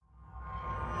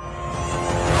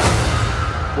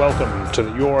Welcome to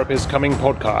the Europe is Coming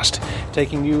podcast,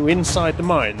 taking you inside the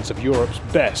minds of Europe's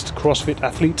best CrossFit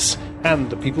athletes and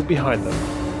the people behind them.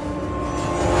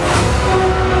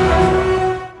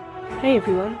 Hey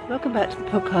everyone, welcome back to the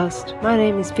podcast. My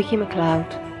name is Vicky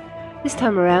McLeod. This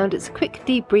time around it's a quick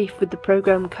debrief with the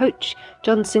programme coach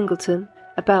John Singleton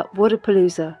about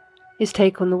Wodapalooza, his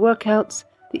take on the workouts,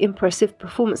 the impressive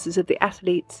performances of the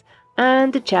athletes,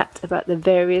 and a chat about the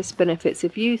various benefits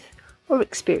of youth or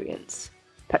experience.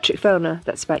 Patrick Fellner,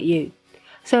 that's about you.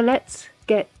 So let's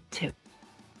get to it.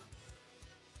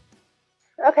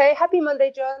 Okay, happy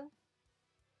Monday, John.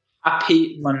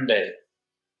 Happy Monday.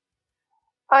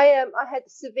 I had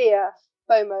severe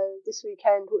FOMO this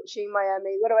weekend watching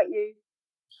Miami. What about you?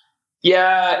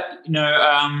 Yeah,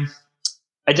 I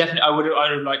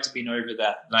would like to have been over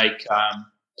there.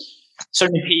 So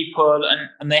many people,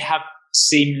 and they have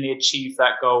seemingly achieved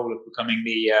that goal of becoming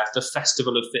the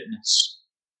festival of fitness.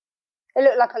 It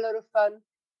looked like a lot of fun.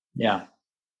 Yeah.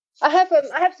 I have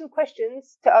some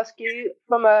questions to ask you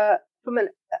from a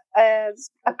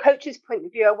coach's point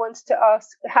of view. I wanted to ask,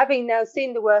 having now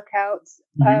seen the workouts,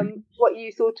 what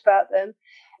you thought about them.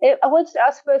 I wanted to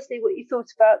ask firstly what you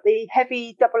thought about the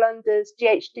heavy double unders,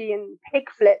 GHD and pig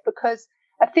flip, because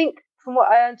I think from what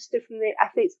I understood from the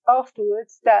athletes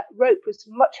afterwards, that rope was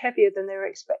much heavier than they were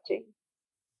expecting.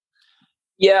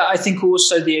 Yeah, I think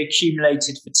also the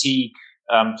accumulated fatigue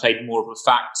played more of a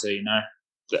factor.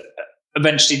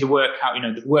 Eventually the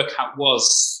workout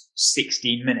was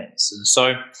 16 minutes, and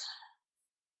so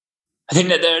I think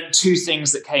that there are two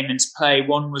things that came into play.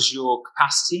 One was your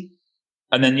capacity,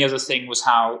 and then the other thing was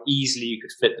how easily you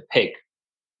could fit the pig.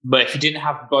 But if you didn't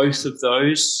have both of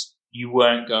those, you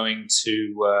weren't going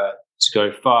to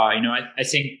go far. I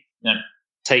think,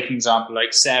 take an example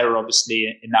like Sarah, obviously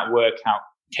in that workout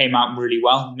came out really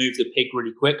well, moved the pig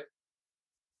really quick.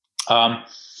 But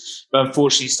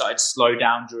unfortunately started to slow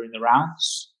down during the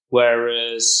rounds.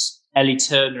 Whereas Ellie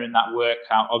Turner in that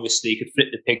workout obviously could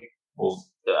flip the pig, or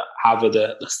however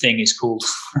the thing is called,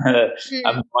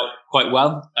 quite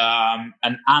well,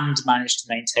 and managed to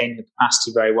maintain the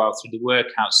capacity very well through the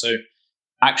workout. So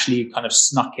actually kind of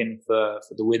snuck in for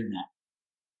the win there.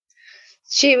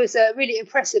 She was really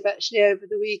impressive actually over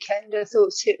the weekend. I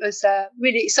thought it was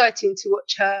really exciting to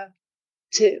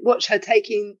watch her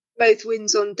taking both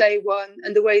wins on day one,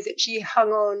 and the way that she hung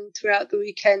on throughout the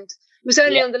weekend. It was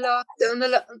only on the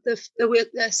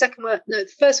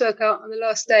first workout on the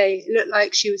last day, it looked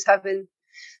like she was having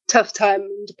a tough time,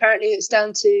 and apparently it's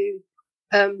down to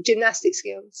gymnastic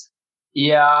skills.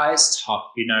 Yeah, it's tough,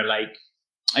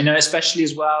 I know, especially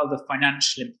as well the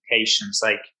financial implications.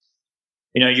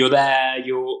 You're there,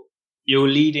 you're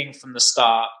leading from the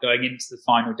start, going into the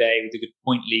final day with a good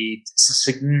point lead. It's a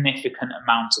significant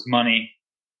amount of money.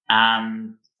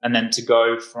 And then to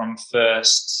go from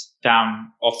first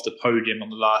down off the podium on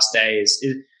the last day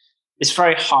it's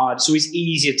very hard. It's always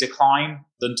easier to climb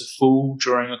than to fall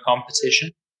during a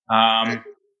competition. And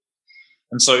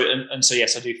so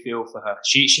yes, I do feel for her.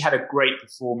 She had a great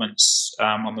performance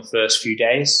on the first few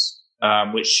days,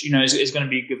 which is going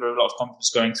to give her a lot of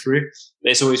confidence going through.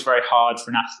 But it's always very hard for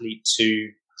an athlete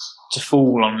to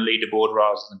fall on the leaderboard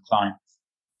rather than climb.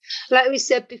 Like we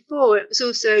said before, it was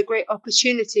also a great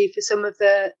opportunity for some of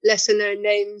the lesser known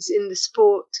names in the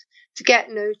sport to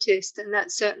get noticed, and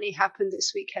that certainly happened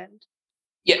this weekend.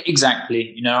 Yeah,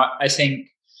 exactly. I think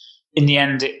in the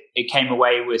end it came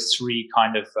away with three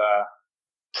kind of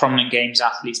prominent games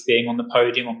athletes being on the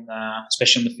podium,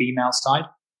 especially on the female side.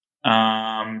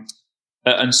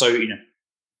 And so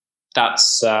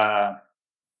that's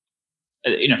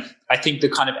I think the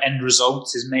kind of end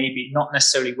result is maybe not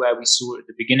necessarily where we saw it at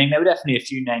the beginning. There were definitely a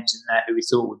few names in there who we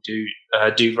thought would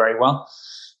do very well.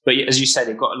 But as you said,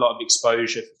 it got a lot of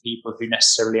exposure for people who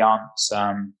necessarily aren't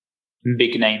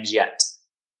big names yet.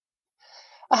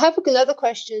 I have another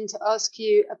question to ask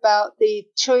you about the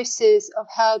choices of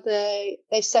how they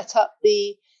set up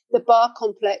the bar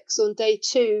complex on day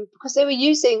two, because they were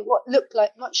using what looked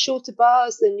like much shorter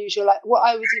bars than usual, like what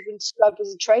I would even describe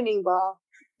as a training bar.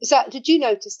 Did you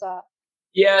notice that?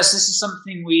 Yes, this is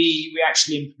something we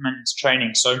actually implement into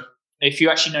training. So if you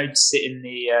actually notice it in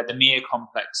the Mia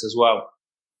complex as well.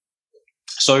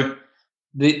 So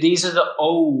these are the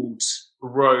old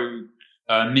Rogue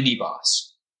mini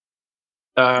bars.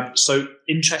 So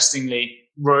interestingly,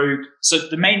 Rogue. So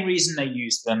the main reason they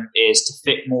use them is to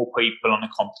fit more people on a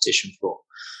competition floor.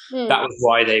 That was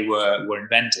why they were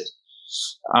invented.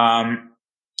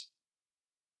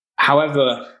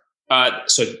 However,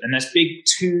 and there's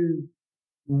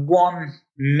one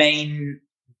main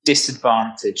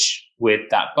disadvantage with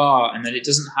that bar, and that it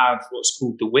doesn't have what's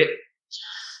called the whip.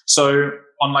 So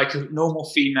on like a normal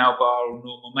female bar or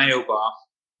normal male bar,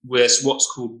 there's what's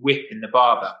called whip in the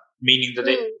barbell, meaning that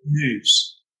it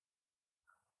moves.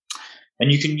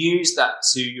 And you can use that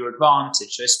to your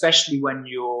advantage. So especially when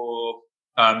you're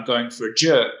going for a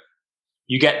jerk,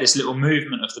 you get this little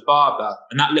movement of the barbell,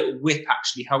 and that little whip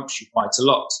actually helps you quite a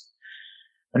lot.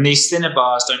 And these thinner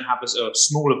bars don't have or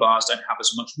smaller bars don't have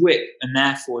as much whip, and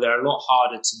therefore they're a lot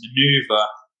harder to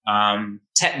maneuver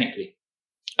technically.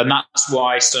 And that's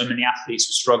why so many athletes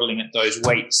were struggling at those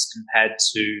weights compared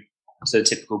to the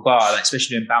typical bar, like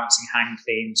especially in bouncing hang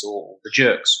cleans or the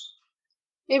jerks.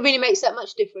 It really makes that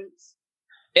much difference.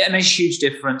 It makes a huge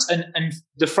difference. And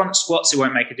the front squats, it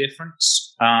won't make a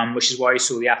difference, which is why you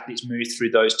saw the athletes move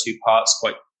through those two parts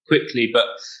quite quickly. But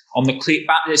on the clean,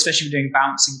 especially when doing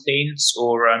bouncing cleans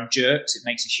or jerks, it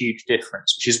makes a huge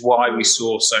difference, which is why we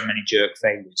saw so many jerk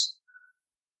failures.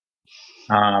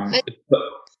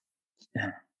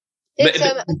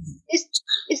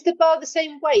 Is the bar the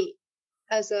same weight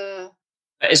as a?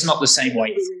 It's not the same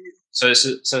weight, so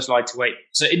it's lighter weight.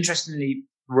 So interestingly,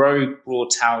 Rogue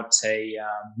brought out a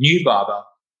new barbell.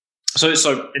 So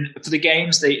for the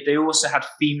games, they also had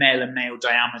female and male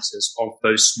diameters of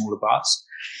those smaller bars,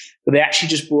 but they actually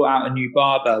just brought out a new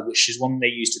barbell, which is one they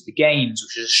used at the games,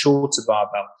 which is a shorter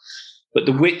barbell, but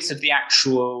the width of the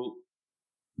actual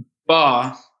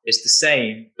bar is the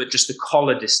same, but just the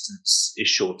collar distance is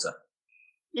shorter.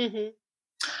 Mm-hmm.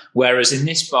 Whereas in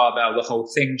this barbell, the whole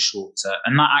thing's shorter,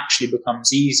 and that actually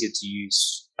becomes easier to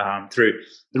use through.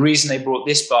 The reason they brought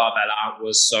this barbell out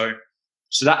was so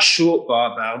that short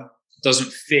barbell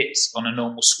doesn't fit on a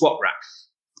normal squat rack.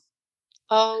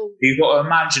 Oh. You've got to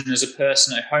imagine as a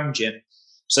person at home gym.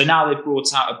 So now they've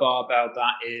brought out a barbell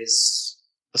that is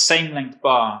the same length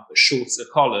bar, but shorter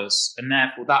collars, and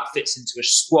therefore that fits into a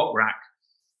squat rack,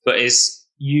 but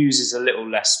uses a little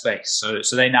less space.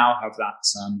 So they now have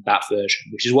that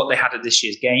version, which is what they had at this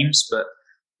year's games, but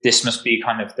this must be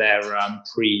kind of their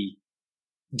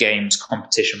pre-games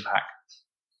competition pack.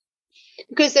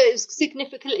 Because there's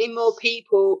significantly more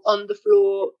people on the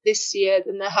floor this year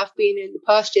than there have been in the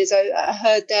past years. I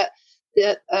heard that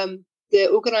the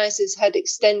organisers had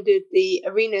extended the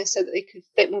arena so that they could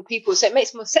fit more people. So it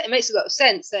makes a lot of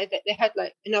sense. They had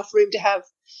like enough room to have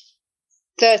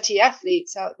 30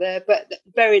 athletes out there, but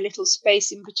very little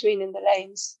space in between in the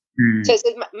lanes. So it's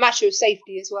a matter of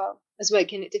safety as well as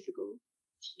making it difficult.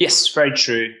 Yes, very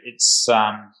true. It's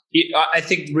I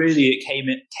think really it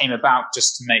came about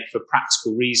just to make, for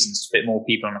practical reasons, to fit more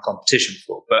people on a competition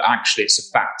floor, but actually it's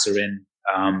a factor in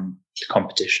the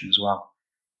competition as well.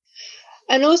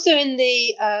 And also in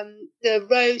the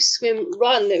row, swim,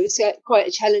 run, it was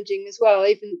quite challenging as well.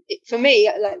 Even for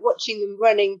me, like watching them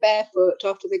running barefoot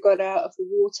after they got out of the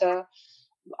water,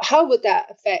 how would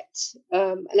that affect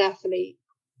an athlete?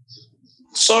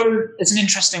 So it's an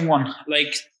interesting one.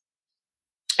 Like,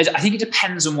 I think it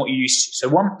depends on what you're used to. So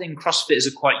one thing CrossFitters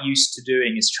are quite used to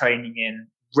doing is training in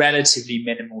relatively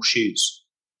minimal shoes,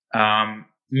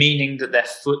 meaning that their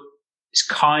foot is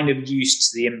kind of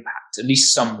used to the impact, at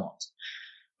least somewhat.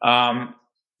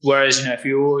 Whereas, if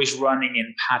you're always running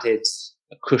in padded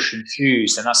cushioned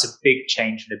shoes, then that's a big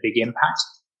change and a big impact.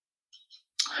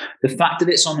 The fact that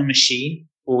it's on a machine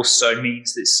also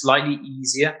means that it's slightly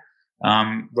easier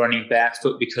running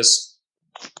barefoot, because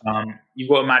you've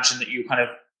got to imagine that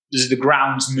the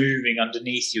ground's moving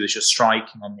underneath you as you're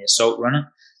striking on the assault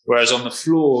runner, whereas on the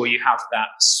floor you have that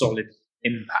solid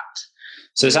impact.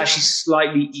 So it's actually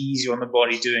slightly easier on the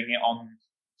body doing it on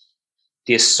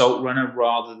the assault runner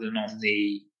rather than on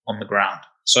the ground.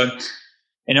 So,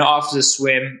 after the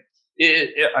swim,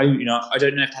 I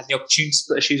don't know if I had the opportunity to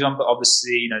put the shoes on, but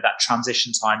obviously, that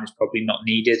transition time is probably not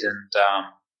needed,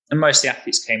 and most of the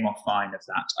athletes came off fine of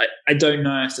that. I don't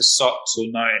know if the socks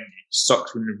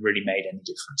socks wouldn't have really made any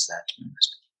difference there, to be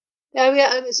honest.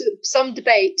 There's some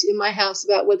debate in my house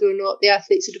about whether or not the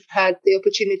athletes would have had the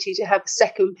opportunity to have a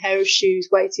second pair of shoes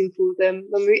waiting for them.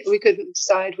 And we couldn't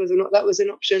decide whether or not that was an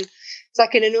option. It's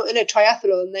like in a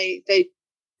triathlon,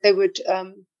 they would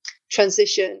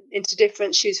transition into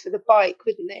different shoes for the bike,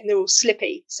 wouldn't they? And they're all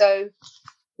slippy. So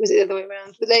was it the other way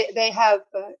around? But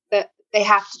they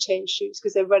have to change shoes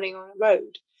because they're running on a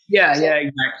road. Yeah,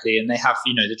 exactly. And they have,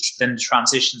 then the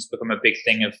transitions become a big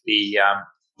thing of the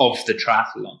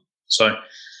triathlon.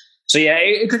 So yeah,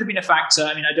 it could have been a factor.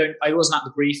 I mean, I wasn't at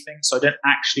the briefing, so I don't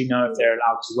actually know if they're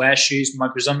allowed to wear shoes. My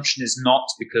presumption is not,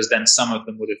 because then some of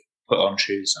them would have put on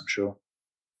shoes, I'm sure.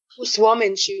 Or swam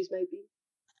in shoes, maybe.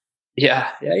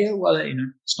 Yeah. Well,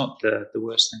 it's not the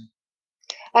worst thing.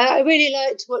 I really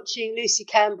liked watching Lucy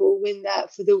Campbell win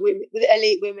that for the women, with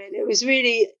elite women. It was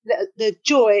really the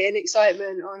joy and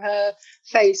excitement on her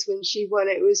face when she won.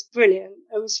 It was brilliant.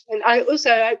 And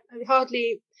I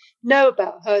hardly know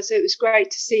about her, so it was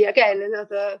great to see again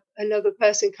another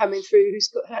person coming through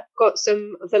who's got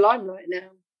some of the limelight now.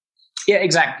 Yeah,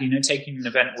 exactly. Taking an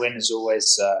event win is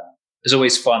always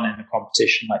fun in a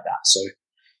competition like that.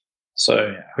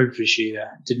 So hopefully she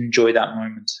did enjoy that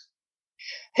moment.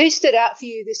 Who stood out for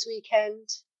you this weekend?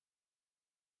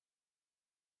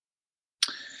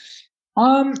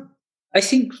 I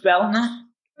think Velna.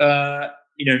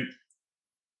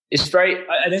 It's very.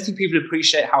 I don't think people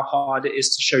appreciate how hard it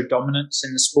is to show dominance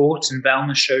in the sport, and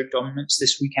Velna showed dominance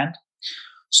this weekend.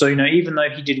 So even though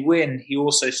he did win, he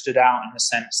also stood out in the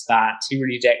sense that he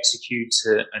really did execute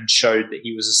and showed that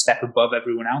he was a step above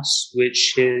everyone else,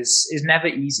 which is never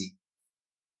easy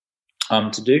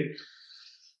to do.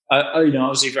 I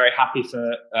was very happy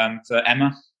for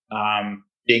Emma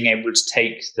being able to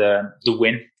take the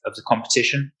win of the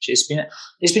competition. It's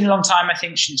been a long time, I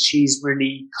think, since she's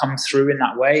really come through in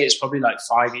that way. It's probably like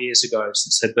 5 years ago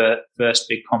since her first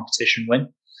big competition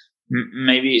win.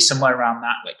 Maybe somewhere around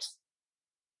that, like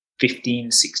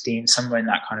 15, 16, somewhere in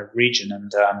that kind of region.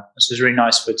 And this was really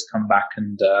nice for her to come back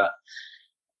and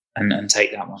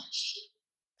take that one.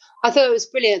 I thought it was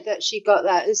brilliant that she got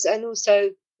that, and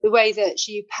also the way that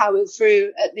she powered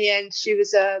through at the end. She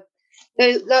was the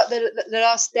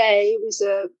last day was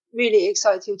really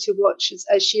exciting to watch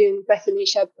as she and Bethany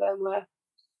Shedburn were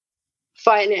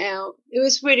fighting it out. It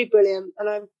was really brilliant, and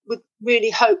I would really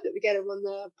hope that we get her on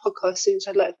the podcast soon. So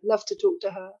I'd love to talk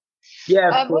to her.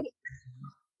 Yeah,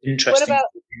 interesting.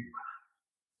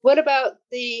 What about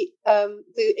the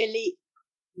elite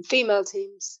female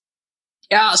teams?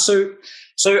 Yeah, so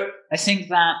I think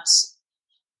that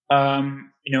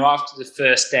after the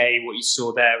first day, what you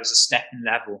saw there was a step in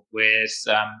level with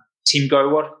Team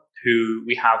GoWod, who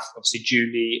we have obviously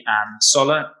Julie and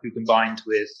Sola, who combined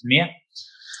with Mia,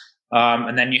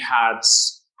 and then you had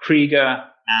Krieger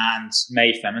and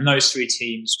Mayfem, and those three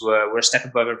teams were a step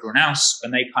above everyone else.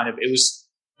 And it was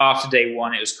after day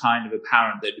one, it was kind of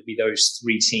apparent that it would be those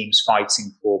three teams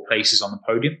fighting for places on the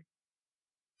podium.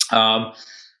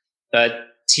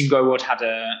 Team GoWod had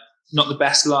not the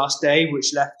best last day,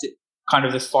 which left it kind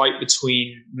of a fight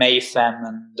between Mayfem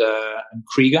and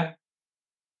Krieger.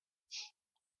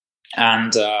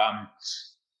 And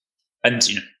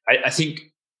I think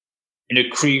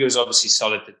Krieger's obviously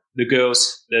solid.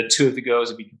 The two of the girls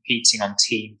have been competing on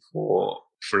team for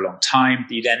a long time.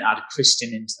 You then add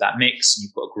Kristen into that mix, and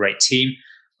you've got a great team.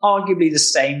 Arguably the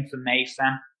same for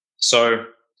Mayfem. So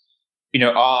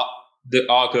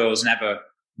our girls never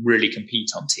really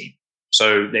compete on team.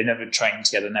 So they never trained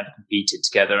together, never competed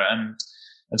together, and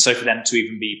so for them to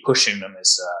even be pushing them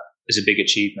is a big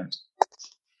achievement.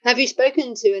 Have you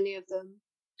spoken to any of them?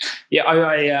 Yeah,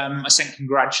 I sent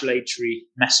congratulatory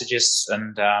messages,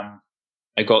 and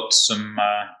I got some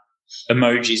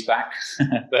emojis back,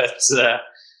 but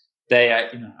they,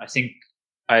 I think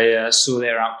I saw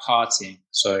they're out partying,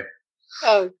 so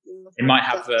they might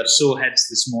have sore heads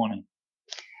this morning.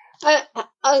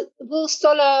 Will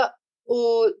Sola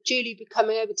or Julie be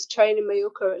coming over to train in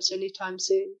Mallorca at any time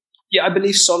soon? Yeah, I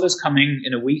believe Sola's coming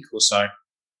in a week or so.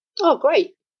 Oh,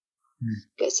 great.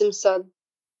 Get some sun.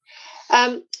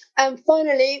 And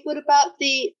finally, what about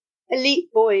the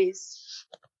elite boys?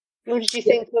 What did you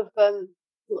think of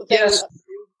Yes.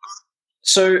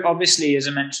 So obviously, as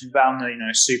I mentioned, Valna,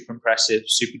 super impressive,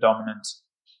 super dominant.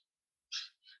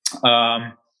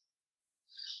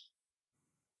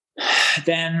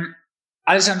 Then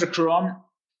Alexander Caron,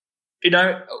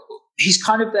 he's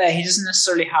kind of there. He doesn't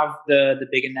necessarily have the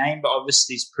bigger name, but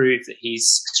obviously he's proved that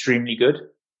he's extremely good.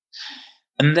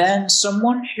 And then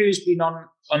someone who's been on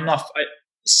enough,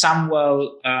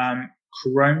 Samuel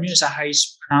Corona, is that how you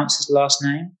pronounce his last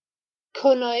name?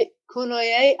 Cornoyer?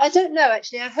 I don't know,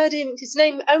 actually. I heard his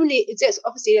name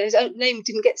obviously his own name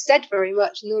didn't get said very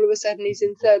much, and all of a sudden he's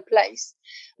in third place.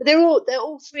 But they're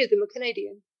all three of them are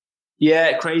Canadian.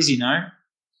 Yeah, crazy, no?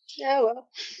 Yeah, well.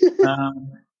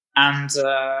 And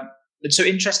so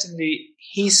interestingly,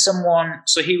 he's someone,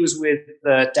 so he was with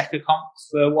Decacomp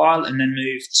for a while and then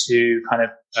moved to kind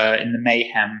of in the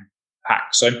Mayhem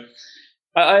pack. So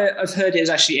I've heard it was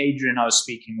actually Adrian I was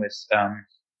speaking with,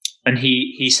 and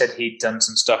he said he'd done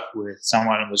some stuff with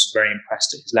someone and was very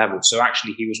impressed at his level. So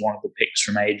actually he was one of the picks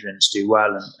from Adrian to do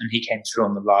well, and he came through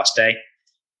on the last day,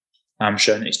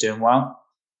 showing that he's doing well.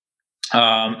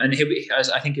 And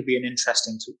I think it'd be an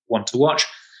interesting one to watch.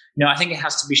 I think it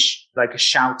has to be like a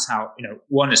shout out.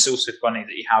 One, it's also funny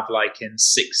that you have like in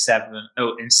 7, 8,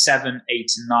 and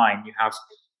 9, you have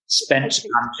Spencer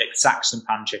Panchik, Saxon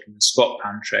Panchik, and Scott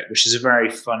Panchik, which is a very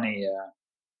funny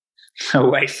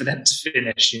way for them to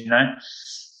finish, you know.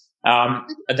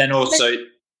 And then also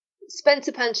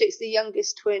Spencer Panchik's the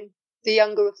youngest twin, the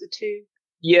younger of the two.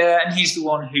 Yeah, and he's the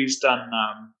one who's done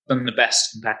the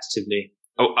best competitively,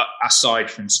 aside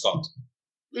from Scott.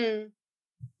 Mm.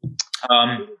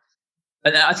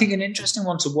 And I think an interesting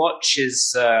one to watch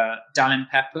is Dallin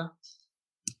Pepper.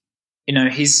 You know,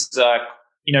 he's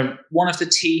one of the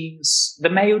teams. The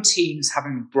male teams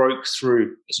haven't broke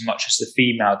through as much as the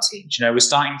female teams. You know, we're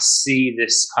starting to see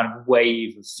this kind of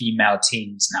wave of female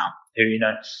teams now. Who, you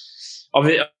know,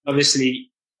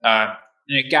 obviously.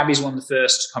 Gabby's one of the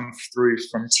first to come through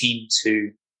from team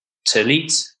to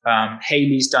elite.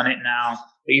 Hayley's done it now.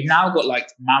 But you've now got like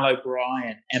Mal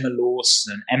O'Brien, Emma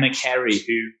Lawson, Emma Kerry,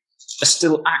 who are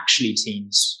still actually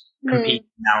teams competing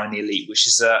now in the elite, which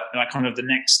is kind of the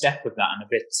next step of that, and a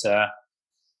bit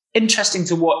interesting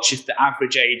to watch if the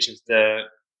average age of the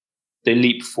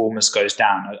elite performers goes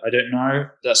down. I don't know.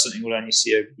 That's something we'll only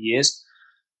see over the years.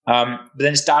 But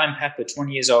then it's Dallin Pepper,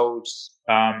 20 years old,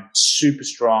 super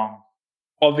strong,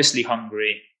 obviously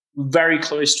hungry, very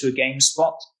close to a game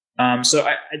spot. So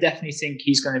I definitely think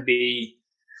he's going to be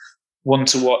one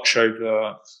to watch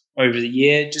over the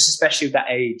year, just especially at that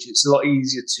age. It's a lot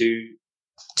easier to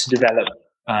develop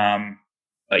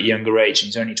at younger age. And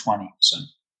he's only 20, so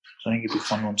I think it'd be a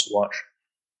fun one to watch.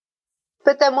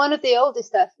 But then one of the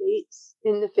oldest athletes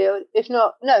in the field,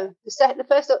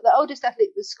 the oldest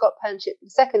athlete was Scott Panchik. The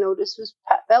second oldest was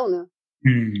Pat Vellner.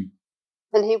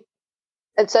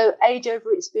 And so age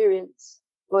over experience,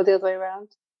 or the other way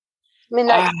around. I mean,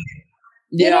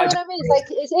 you know what I mean?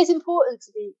 It's important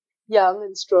to be young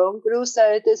and strong, but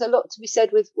also there's a lot to be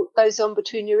said with what goes on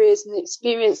between your ears, and the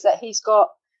experience that he's got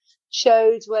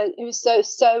showed when he was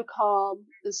so calm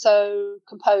and so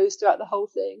composed throughout the whole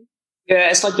thing. Yeah,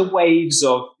 it's like the waves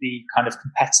of the kind of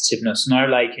competitiveness. No,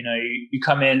 like, you know, you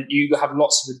come in, you have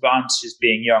lots of advantages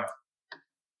being young.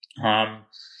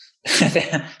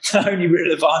 The only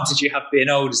real advantage you have being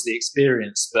old is the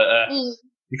experience, but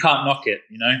you can't knock it.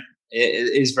 You know,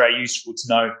 it is very useful to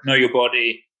know your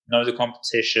body, know the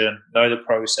competition, know the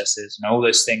processes, and all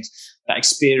those things. That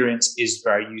experience is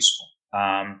very useful.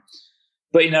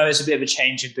 But you know, it's a bit of a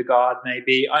change in the guard.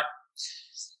 Maybe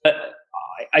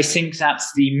I think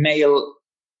that's the male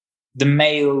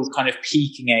kind of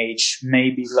peaking age may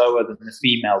be lower than the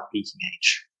female peaking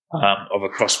age of a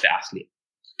CrossFit athlete.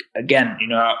 Again, you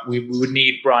know, we would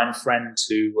need Brian Friend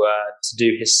to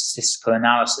do his statistical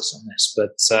analysis on this,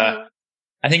 but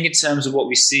I think in terms of what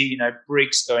we see, you know,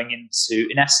 Briggs going into,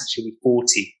 in essence, he'll be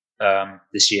 40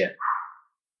 this year.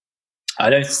 I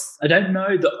don't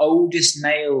know the oldest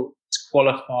male to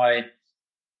qualify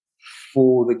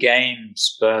for the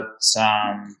games, but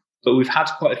we've had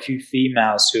quite a few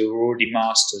females who are already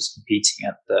masters competing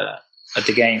at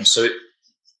the games. So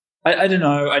I don't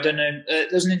know.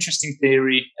 There's an interesting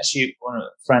theory. Actually, one of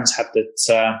the friends had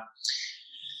that.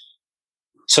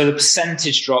 So the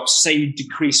percentage drops. Say you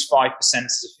decrease 5% as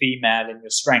a female in your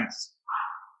strength,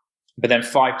 but then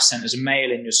 5% as a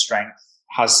male in your strength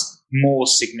has more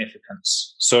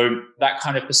significance. So that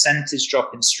kind of percentage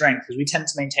drop in strength, because we tend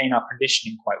to maintain our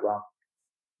conditioning quite well,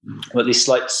 but this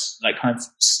slight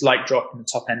drop in the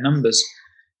top end numbers,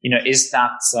 you know, is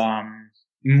that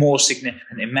more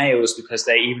significant in males because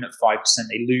they, even at 5%,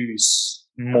 they lose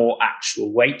more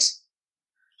actual weight,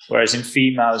 whereas in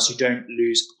females you don't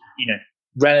lose, you know,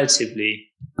 relatively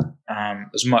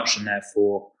as much, and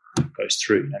therefore goes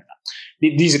through.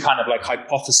 These are kind of like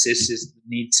hypotheses that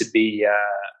need to be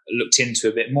looked into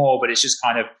a bit more, but it's just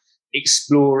kind of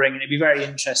exploring, and it'd be very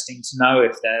interesting to know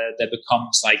if there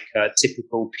becomes like a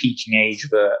typical peaking age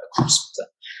of a CrossFitter.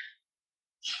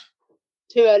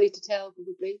 Too early to tell,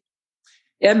 probably.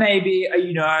 Yeah, maybe.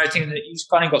 You know, I think that you've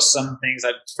kind of got some things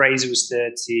like Fraser was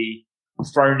 30,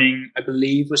 Froning, I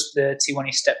believe, was 30 when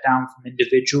he stepped down from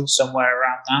individual, somewhere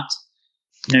around that.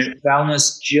 You know,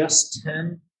 Valner's just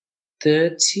turned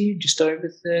 30, just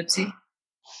over 30.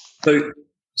 So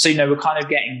you know, we're kind of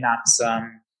getting that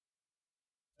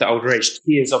the older age.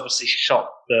 He has obviously shot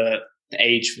the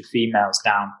age for females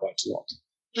down quite a lot.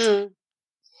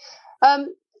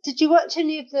 Did you watch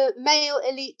any of the male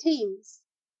elite teams?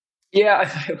 Yeah,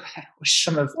 I watched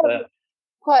some of the...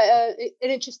 Quite an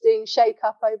interesting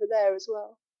shake-up over there as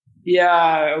well. Yeah,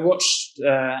 I watched, you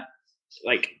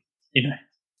know,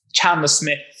 Chandler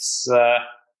Smith's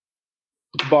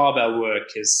barbell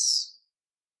work is...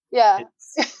 Yeah.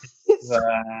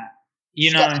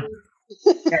 You know...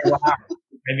 Yeah, wow.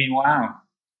 I mean, wow.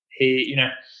 He, you know,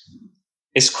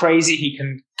 it's crazy he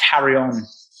can carry on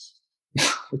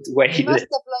with the way he must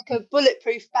have like a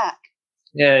bulletproof back.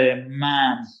 Yeah,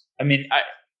 man. I mean,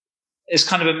 it's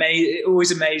kind of amazing. It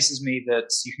always amazes me that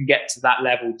you can get to that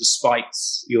level despite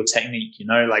your technique.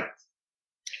 Like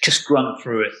just run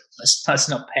through it. That's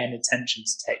not paying attention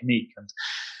to technique, and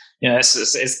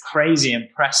it's crazy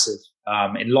impressive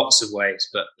in lots of ways,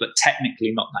 but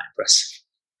technically not that impressive.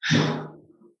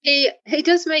 He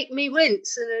does make me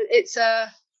wince, and it's I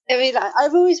mean,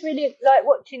 I've always really liked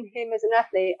watching him as an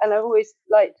athlete, and I've always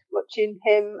liked watching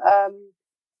him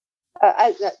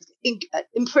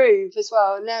improve as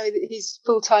well. Now that he's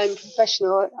full-time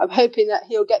professional, I'm hoping that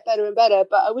he'll get better and better,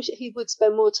 but I wish he would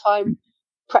spend more time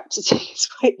practicing his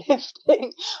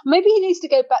weightlifting. Maybe he needs to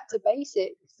go back to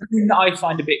basics. The thing that I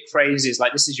find a bit crazy is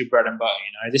like, this is your bread and butter,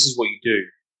 this is what you do.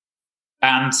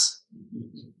 And,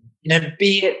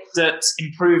 be it that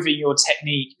improving your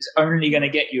technique is only going to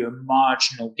get you a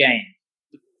marginal gain,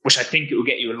 which I think it will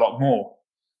get you a lot more.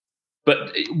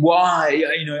 But why,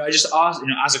 I just ask,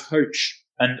 as a coach,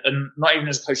 and not even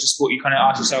as a coach of sport, you kind of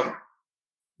ask yourself,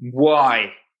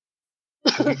 why?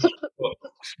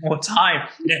 More time.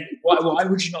 Why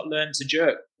would you not learn to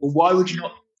jerk? Or why would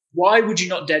you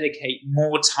not dedicate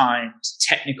more time to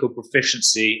technical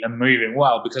proficiency and moving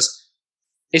well? Because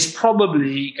it's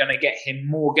probably going to get him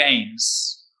more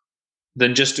gains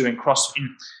than just doing CrossFit.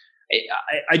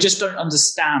 I just don't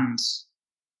understand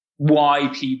why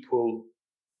people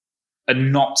are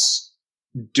not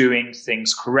doing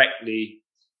things correctly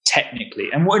technically.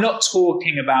 And we're not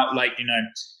talking about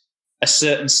a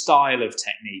certain style of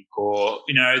technique, or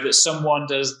that someone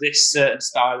does this certain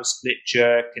style of split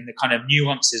jerk and the kind of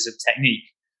nuances of technique.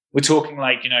 We're talking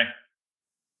like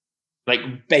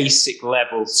basic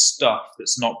level stuff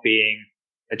that's not being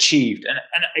achieved, and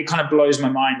it kind of blows my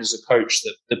mind as a coach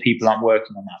that people aren't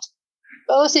working on that.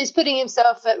 But also, it's putting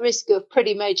himself at risk of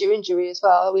pretty major injury as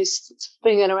well. He's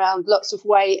bringing around lots of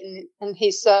weight, and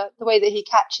his the way that he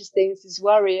catches things is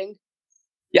worrying.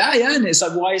 Yeah, and it's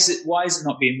like, why is it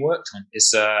not being worked on?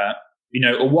 It's or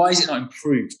why is it not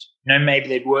improved? Maybe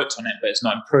they've worked on it, but it's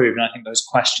not improved. And I think those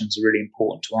questions are really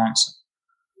important to answer.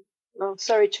 Oh,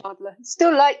 sorry, Chandler.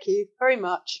 Still like you very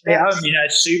much. Yeah,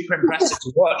 it's super impressive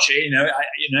to watch.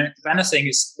 If anything,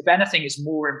 it's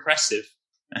more impressive.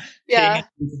 Yeah, being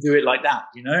able to do it like that.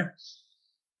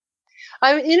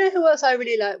 Who else I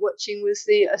really like watching was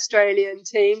the Australian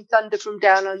team, Thunder from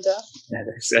Down Under. Yeah,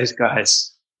 those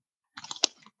guys.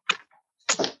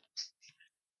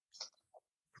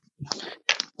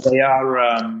 They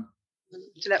are.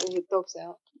 To let all the dogs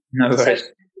out. No worries.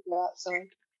 Go outside.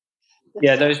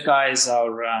 Yeah, those guys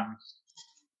are. I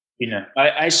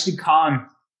actually Khan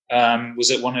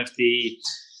was at one of the.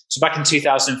 So back in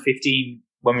 2015,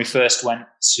 when we first went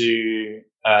to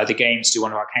the games, to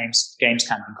one of our games camp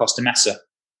in Costa Mesa,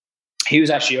 he was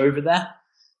actually over there,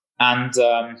 and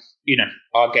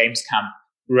our games camp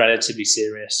relatively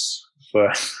serious for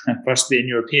us being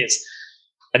Europeans.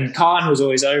 And Khan was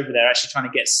always over there, actually trying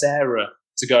to get Sarah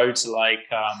to go to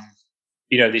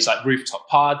these rooftop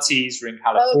parties. We're in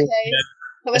California.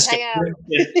 Okay. Let's hang out.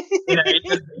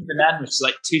 Even then, which is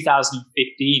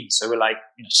 2015. So we're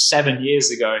 7 years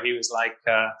ago. He was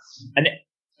and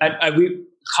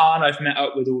Khan I've met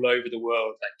up with all over the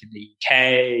world, in the UK,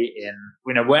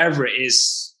 in wherever it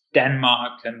is,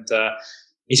 Denmark, and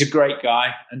he's a great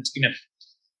guy. And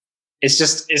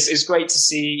it's great to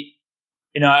see.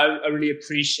 I really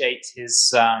appreciate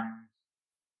his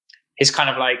kind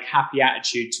of happy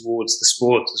attitude towards the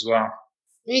sport as well.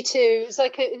 Me too. It's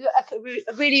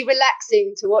really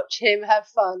relaxing to watch him have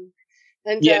fun,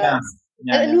 and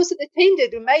and also the team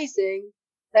did amazing.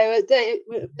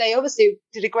 They obviously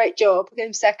did a great job,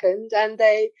 came second, and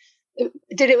they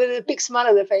did it with a big smile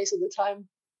on their face all the time.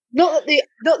 Not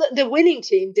that the winning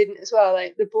team didn't as well.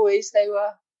 The boys, they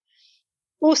were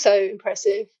also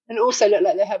impressive and also look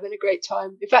like they're having a great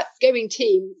time. In fact, going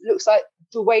team looks like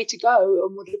the way to go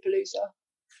on Wodapalooza.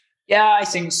 Yeah, I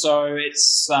think so.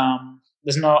 It's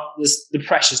the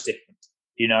pressure's different.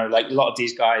 A lot of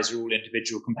these guys are all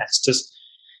individual competitors,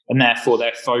 and therefore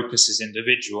their focus is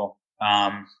individual.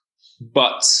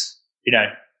 But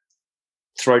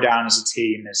throw down as a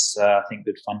team is, I think,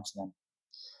 good fun for them.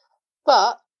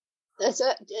 But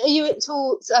are you at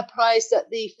all surprised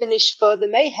at the finish for the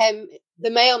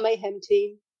male Mayhem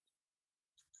team?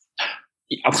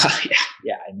 Yeah.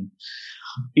 I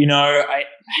mean, I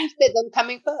fit them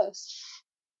coming first.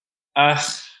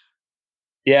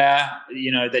 Yeah,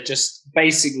 they're just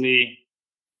basically,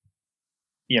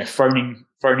 Froning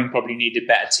probably needed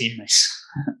better teammates.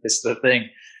 It's the thing.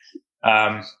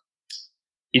 I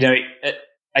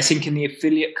think in the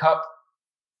Affiliate Cup,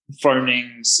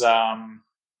 Froning's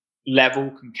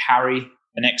level can carry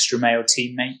an extra male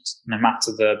teammate, no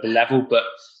matter the level. But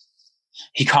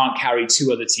he can't carry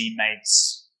two other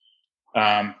teammates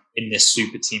in this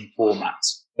super team format.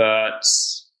 But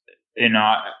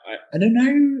I don't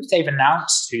know if they've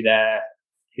announced who their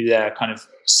kind of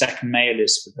second male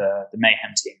is for the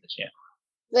Mayhem team this year.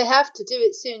 They have to do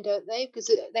it soon, don't they? Because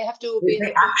they have to all be.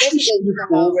 They actually should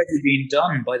have already been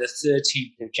done by the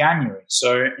 13th of January.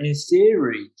 So in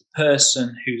theory, the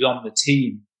person who's on the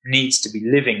team needs to be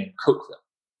living in Cookville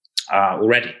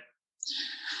already.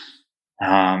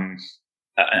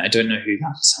 I don't know who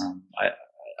that.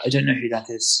 I don't know who that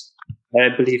is. I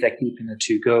believe they're keeping the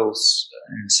two girls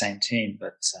in the same team,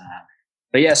 but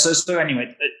yeah. So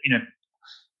anyway,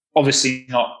 obviously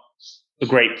not a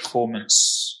great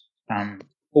performance,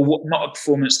 not a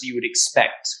performance that you would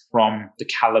expect from the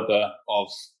caliber of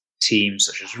teams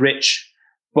such as Rich,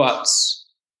 but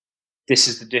this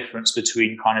is the difference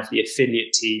between kind of the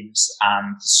affiliate teams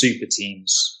and the super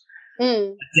teams.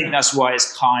 I think that's why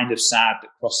it's kind of sad that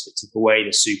CrossFit took away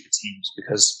the super teams,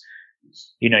 because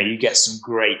you get some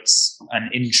great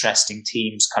and interesting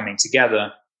teams coming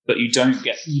together, but you don't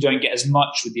get as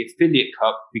much with the affiliate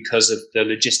cup because of the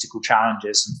logistical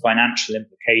challenges and financial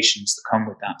implications that come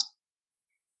with that.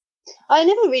 I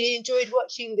never really enjoyed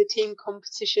watching the team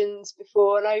competitions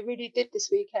before, and I really did this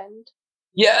weekend.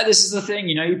 Yeah, this is the thing,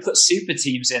 you put super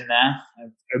teams in there,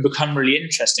 it become really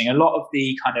interesting. A lot of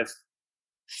the kind of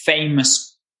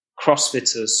famous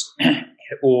CrossFitters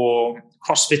or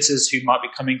CrossFitters who might be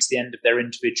coming to the end of their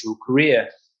individual career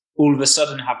all of a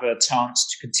sudden have a chance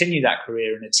to continue that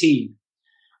career in a team.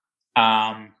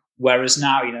 Whereas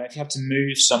now, if you have to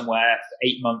move somewhere for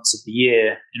 8 months of the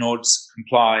year in order to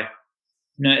comply,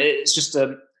 it's just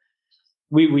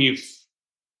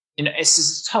it's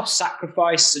a tough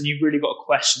sacrifice, and you've really got to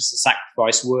question, is the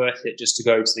sacrifice worth it just to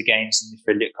go to the games and the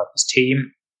affiliate cup as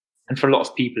team? And for a lot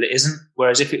of people, it isn't.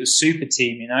 Whereas if it was super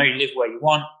team, you live where you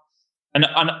want. And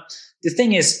the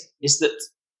thing is that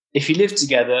if you live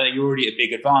together, you're already at a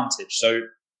big advantage. So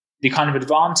the kind of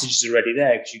advantage is already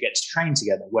there because you get to train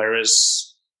together.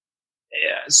 Whereas,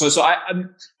 so I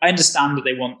understand that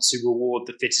they want to reward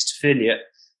the fittest affiliate,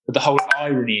 but the whole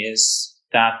irony is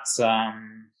that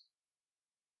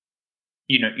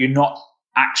you're not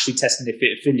actually testing the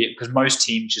affiliate, because most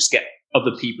teams just get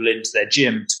other people into their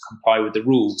gym to comply with the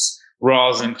rules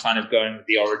rather than kind of going with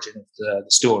the origin of the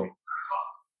story.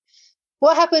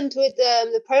 What happened with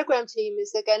the program team?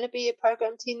 Is there going to be a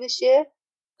program team this year?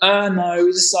 No,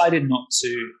 we decided not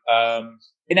to.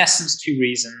 In essence, two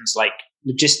reasons, like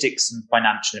logistics and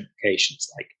financial implications.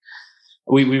 Like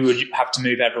we would have to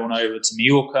move everyone over to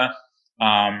Mallorca,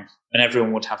 and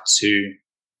everyone would have to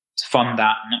fund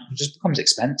that, and it just becomes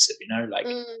expensive,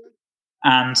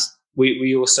 And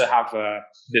we also have a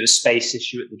bit of a space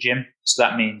issue at the gym, so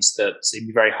that means that it'd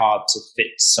be very hard to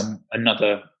fit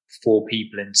another 4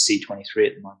 people in C23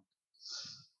 at the moment.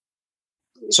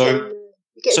 So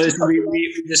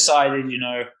we decided,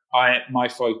 my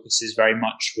focus is very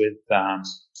much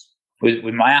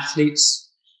with my athletes.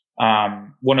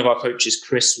 One of our coaches,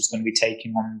 Chris, was going to be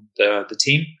taking on the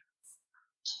team.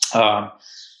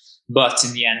 But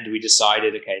in the end, we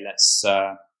decided, okay, let's,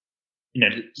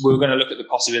 we're going to look at the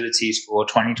possibilities for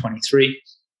 2023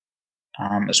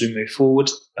 as we move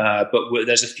forward. But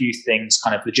there's a few things,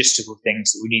 kind of logistical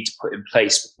things, that we need to put in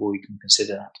place before we can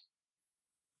consider that.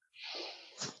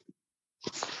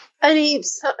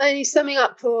 Any summing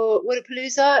up for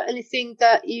Wodapalooza? Anything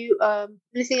that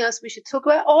anything else we should talk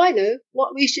about? Oh, I know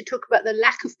what we should talk about: the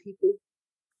lack of people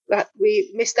that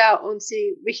we missed out on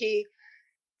seeing Ricky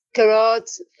Garrard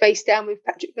face down with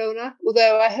Patrick Vellner.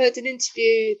 Although I heard an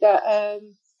interview that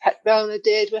Pat Vellner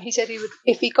did where he said he would,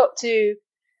 if he got to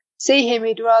see him,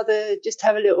 he'd rather just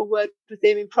have a little word with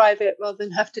him in private rather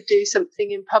than have to do something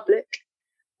in public.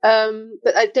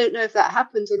 But I don't know if that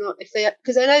happens or not.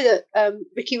 Because I know that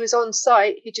Ricky was on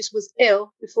site, he just was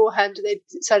ill beforehand, and they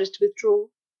decided to withdraw.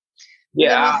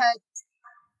 Yeah. And then we had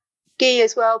Guy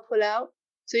as well pull out,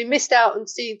 so we missed out on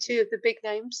seeing 2 of the big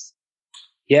names.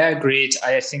 Yeah, agreed.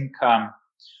 I think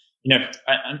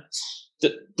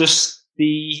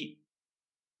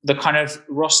the kind of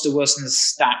roster wasn't as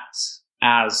stacked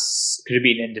as could have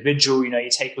been individual. You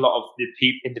take a lot of the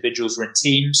individuals were in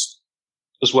teams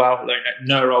as well. Like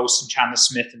Noah Olsen, Chandler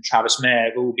Smith, and Travis Mayer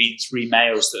have all been 3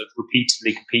 males that have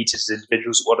repeatedly competed as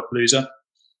individuals at Wodapalooza.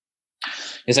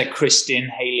 There's like Kristin,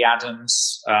 Haley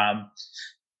Adams,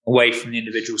 away from the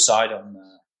individual side on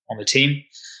the team.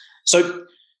 So,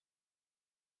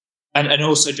 and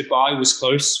also Dubai was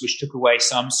close, which took away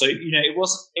some. So it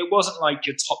wasn't like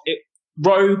your top.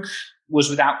 Rogue was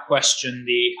without question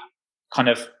the kind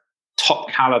of top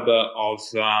caliber of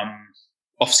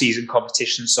off-season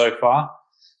competition so far.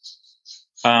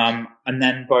 And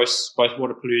then both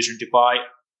Wodapalooza and Dubai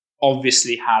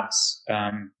obviously had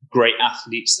great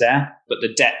athletes there, but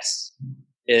the depth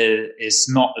is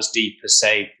not as deep as,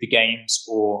 say, the Games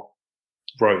or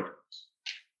Road.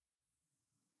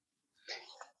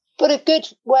 But a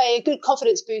good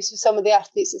confidence boost for some of the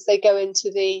athletes as they go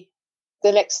into the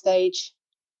next stage.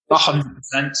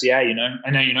 100%, yeah.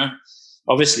 I know.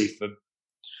 Obviously, for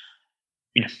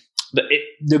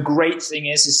the great thing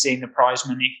is seeing the prize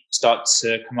money start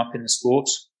to come up in the sport,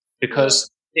 because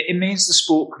it means the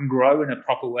sport can grow in a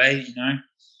proper way.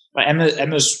 Like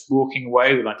Emma's walking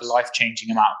away with like a life-changing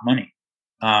amount of money.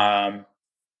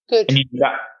 Good. And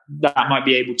that might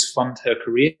be able to fund her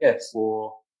career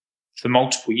for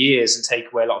multiple years and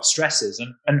take away a lot of stresses.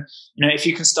 And if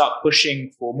you can start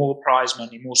pushing for more prize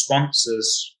money, more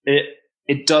sponsors,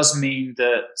 it does mean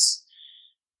that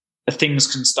things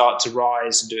can start to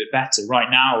rise and do it better. Right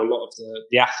now, a lot of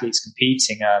the athletes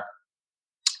competing are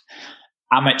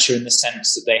amateur in the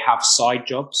sense that they have side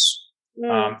jobs. They're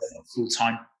not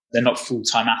full-time. They're not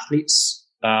full-time athletes.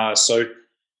 So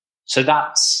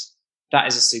that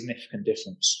is a significant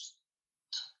difference.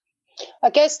 I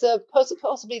guess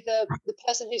possibly the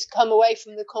person who's come away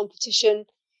from the competition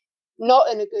not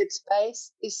in a good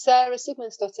space is Sarah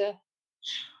Sigmundsdottir.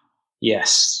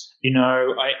 Yes.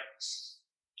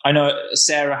 I know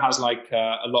Sarah has like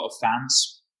a lot of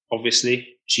fans, obviously.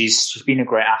 She's been a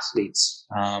great athlete.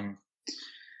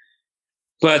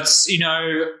 But,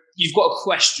 you've got to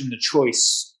question the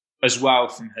choice as well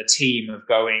from her team of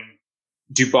going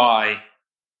Dubai,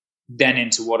 then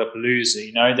into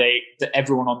Wodapalooza.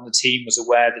 Everyone on the team was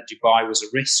aware that Dubai was a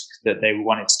risk that they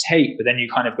wanted to take. But then you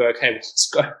kind of go, okay, let's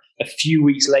go a few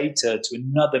weeks later to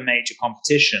another major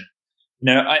competition.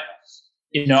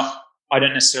 I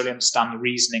don't necessarily understand the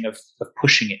reasoning of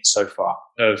pushing it so far,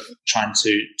 of trying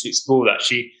to explore that.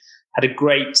 She had a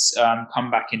great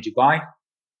comeback in Dubai.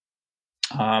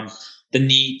 The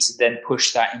need to then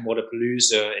push that in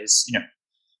Wodapalooza is,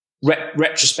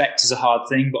 retrospect is a hard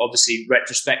thing, but obviously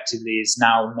retrospectively is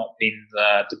now not been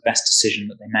the best decision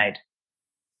that they made.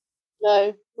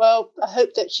 No. Well, I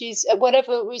hope that she's,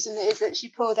 whatever reason it is that she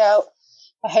pulled out,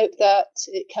 I hope that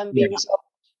it can be resolved.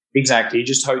 Exactly. You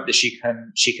just hope that she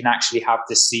can actually have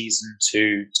this season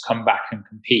to come back and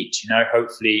compete.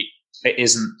 Hopefully it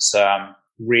isn't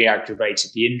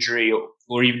re-aggravated the injury,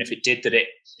 or even if it did, that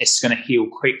it's going to heal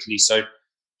quickly, so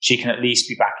she can at least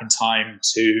be back in time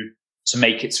to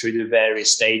make it through the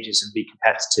various stages and be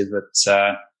competitive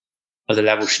at the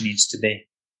level she needs to be.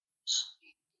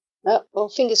 Well,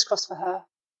 fingers crossed for her.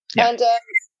 Yeah. And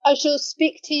I shall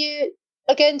speak to you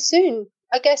again soon.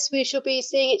 I guess we shall be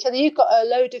seeing each other. You've got a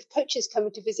load of coaches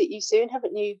coming to visit you soon,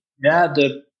 haven't you? Yeah,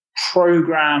 the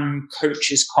Program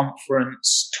Coaches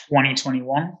Conference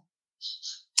 2021.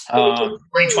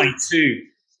 2022.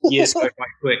 Years go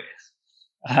quite quick.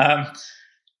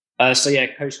 So yeah,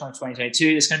 Coach Conference 2022.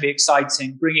 It's going to be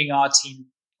exciting, bringing our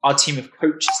team of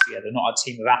coaches together, not our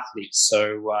team of athletes.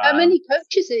 So how many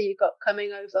coaches have you got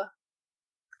coming over?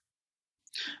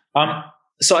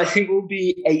 So I think we'll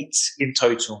be 8 in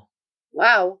total.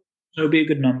 Wow. So it'll be a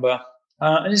good number.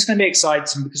 And it's going to be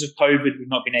exciting because of COVID. We've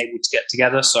not been able to get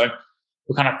together. So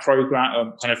we'll kind of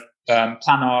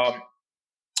plan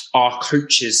our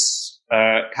coaches'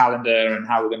 calendar and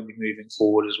how we're going to be moving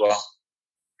forward as well.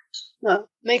 No,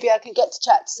 maybe I can get to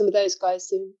chat to some of those guys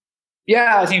soon.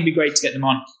 Yeah, I think it'd be great to get them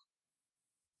on.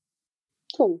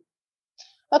 Cool.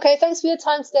 Okay, thanks for your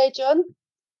time today, John.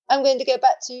 I'm going to go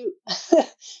back to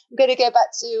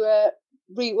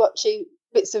rewatching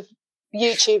bits of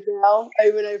YouTube now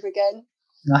over and over again.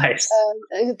 Nice.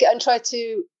 And try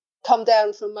to come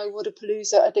down from my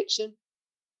Wodapalooza addiction.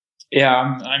 Yeah,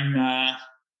 I'm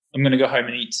going to go home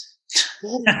and eat.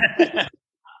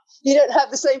 You don't have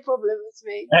the same problem as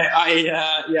me.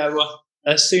 Well,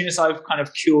 as soon as I've kind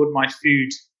of cured my food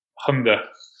hunger,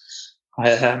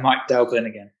 I might delve in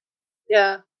again.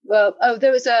 Yeah. Well,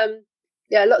 there was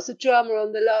lots of drama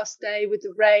on the last day with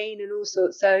the rain and all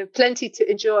sorts, so plenty to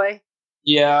enjoy.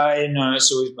 Yeah, I know. It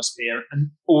always must be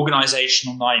an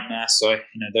organisational nightmare. So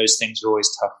those things are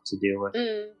always tough to deal with.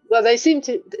 Well, they seem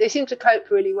to cope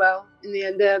really well. In the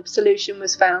end, the solution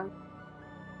was found.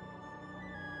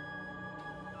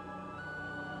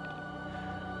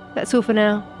 That's all for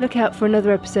now. Look out for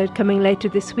another episode coming later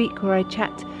this week where I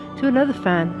chat to another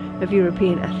fan of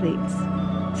European athletes.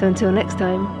 So until next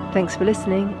time, thanks for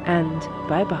listening and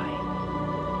bye-bye.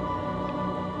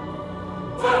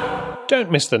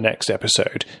 Don't miss the next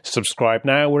episode. Subscribe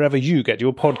now wherever you get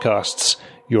your podcasts.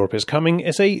 Europe is Coming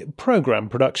is a programme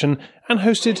production and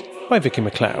hosted by Vicky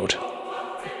McLeod.